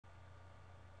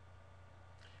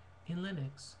in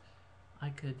Linux, I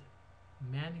could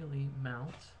manually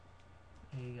mount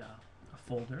a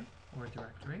folder or a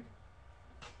directory,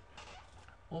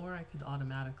 or I could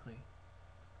automatically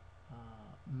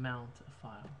mount a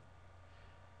file.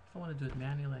 If I want to do it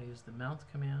manually, I use the mount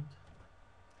command.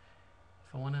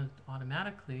 If I want to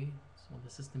automatically, so when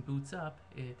the system boots up,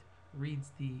 it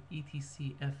reads the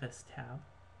etcfs tab,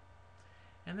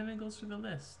 and then it goes through the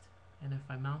list. And if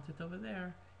I mount it over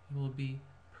there, it will be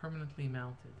permanently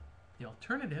mounted. The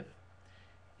alternative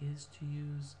is to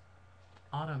use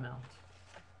auto mount.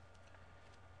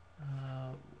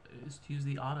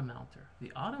 The auto mounter.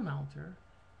 The auto mounter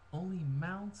only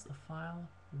mounts the file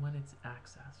when it's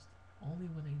accessed, only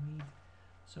when I need.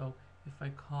 So if I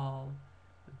call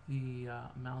the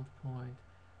mount point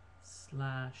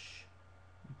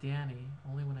 /Danny,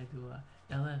 only when I do a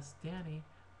ls Danny,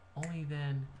 only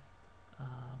then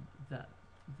that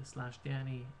the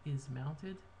 /Danny is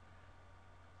mounted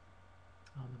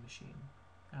on the machine.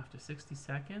 After 60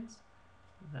 seconds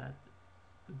that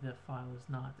the file is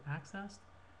not accessed,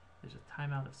 there's a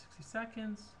timeout of 60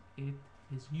 seconds. It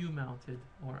is U-mounted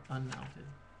or unmounted.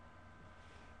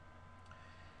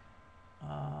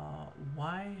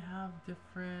 Why have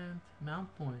different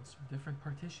mount points or different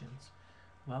partitions?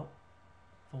 Well,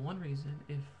 for one reason,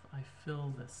 if I fill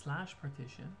the /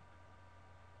 partition,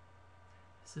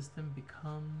 the system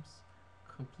becomes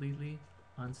completely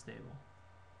unstable.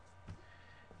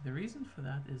 The reason for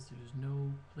that is there's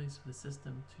no place for the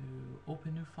system to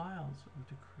open new files or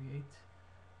to create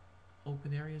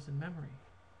open areas in memory.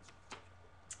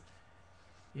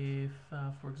 If,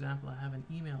 for example, I have an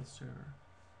email server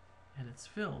and it's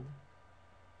filled,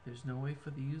 there's no way for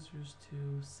the users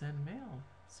to send mail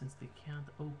since they can't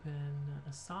open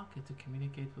a socket to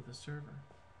communicate with the server.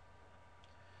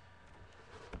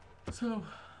 So,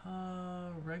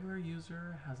 a regular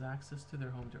user has access to their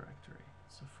home directory.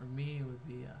 So for me, it would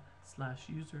be a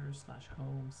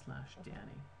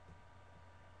 /user/home/Danny.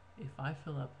 If I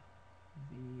fill up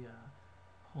the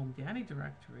home Danny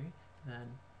directory,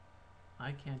 then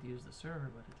I can't use the server,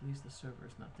 but at least the server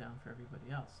is not down for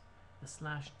everybody else. The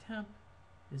 /temp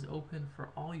is open for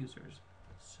all users,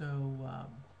 so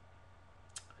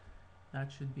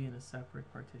that should be in a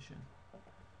separate partition.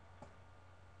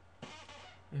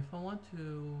 If I want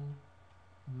to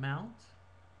mount,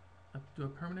 do a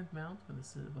permanent mount when the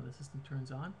system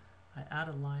turns on, I add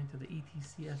a line to the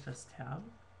etcfs tab.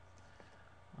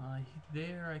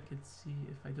 There I could see,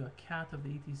 if I do a cat of the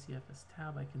etcfs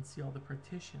tab, I can see all the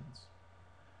partitions.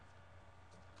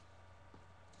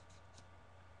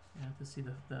 I have to see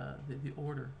the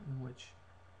order in which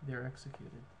they're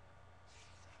executed.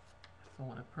 If I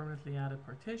want to permanently add a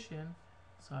partition,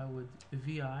 so I would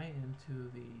VI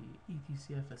into the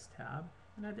etcfs tab,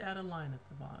 and I'd add a line at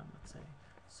the bottom, let's say.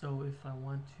 So if I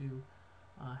want to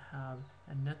have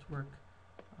a network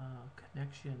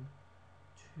connection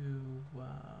to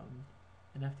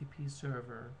an FTP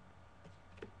server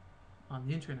on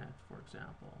the internet, for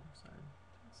example, so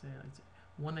I'd say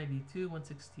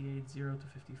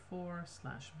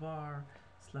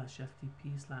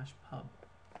 192.168.0.254/var/ftp/pub,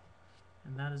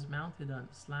 and that is mounted on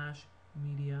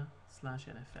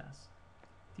 /media/nfs.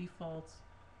 Defaults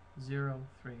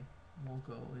 0.3 won't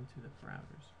go into the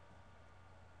parameters.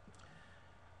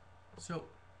 So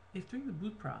if during the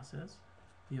boot process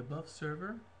the above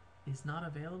server is not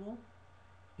available,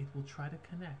 it will try to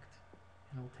connect,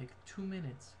 and it will take 2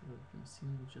 minutes. The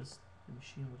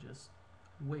machine will just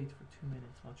wait for 2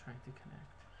 minutes while trying to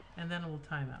connect, and then it will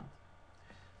time out.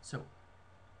 So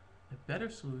a better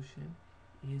solution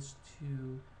is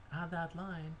to add that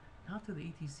line not to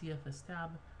the etcfs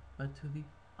tab, but to the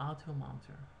auto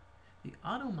mounter. The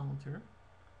auto mounter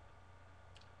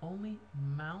only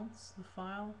mounts the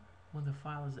file when the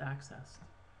file is accessed.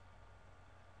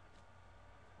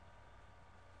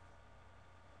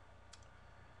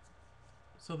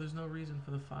 So there's no reason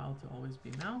for the file to always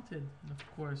be mounted, and of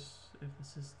course, if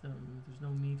there's no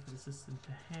need for the system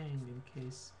to hang in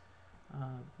case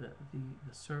the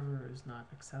server is not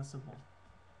accessible.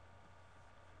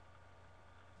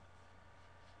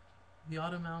 The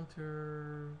auto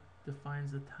mounter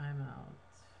defines the timeout.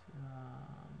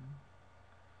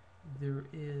 There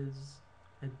is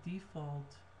a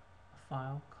default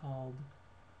file called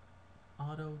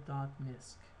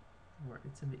auto.misc, or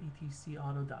it's in the etc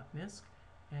auto.misc,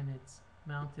 and it's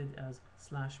mounted as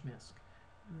 /misc.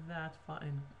 That file,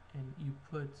 and you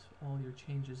put all your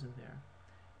changes in there.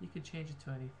 You could change it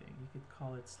to anything. You could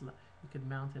call it you could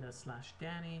mount it as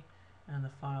 /Danny, and the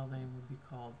file name would be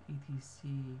called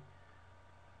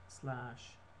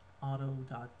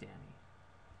etc/auto.danny.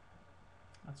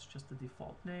 That's just the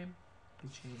default name. You can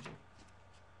change it.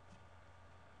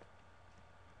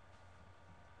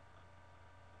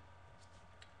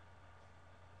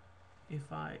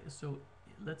 So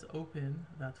let's open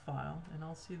that file, and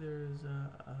I'll see there's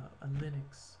a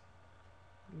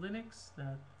Linux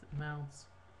that mounts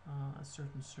a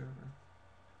certain server.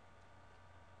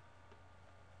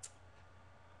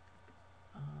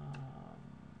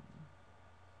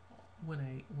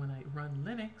 When I run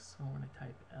Linux, or when I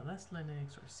type ls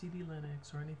Linux or cd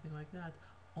Linux or anything like that,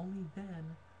 only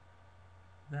then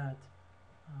that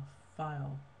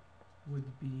file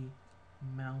would be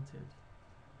mounted.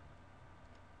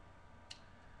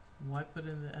 Why put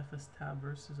in the fs tab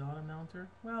versus automounter?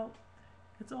 Well,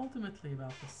 it's ultimately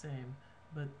about the same,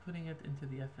 but putting it into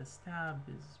the fs tab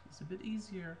is a bit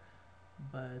easier,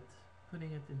 but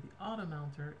putting it in the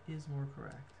automounter is more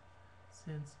correct,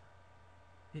 since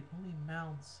it only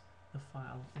mounts the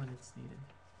file when it's needed.